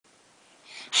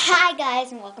Hi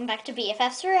guys, and welcome back to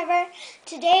BFFs Forever.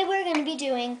 Today we're going to be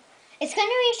doing, it's going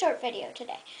to be a short video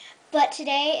today, but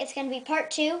today it's going to be part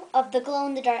 2 of the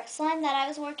glow-in-the-dark slime that I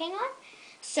was working on.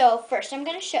 So first I'm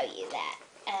going to show you that.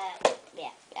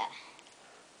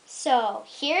 So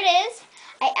here it is.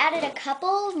 I added a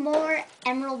couple more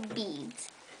emerald beads,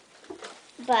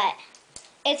 but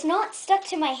it's not stuck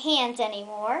to my hands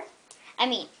anymore. I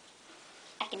mean,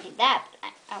 I can do that,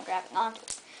 but I'm grabbing onto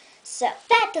it. So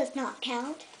that does not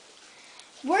count.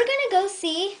 We're going to go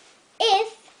see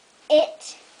if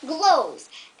it glows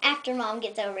after Mom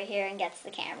gets over here and gets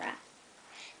the camera.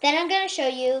 Then I'm going to show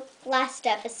you last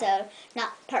episode,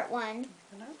 not part 1.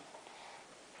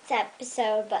 It's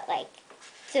episode, but like,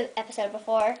 it's the episode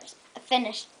before, a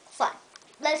finished slime.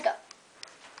 Let's go.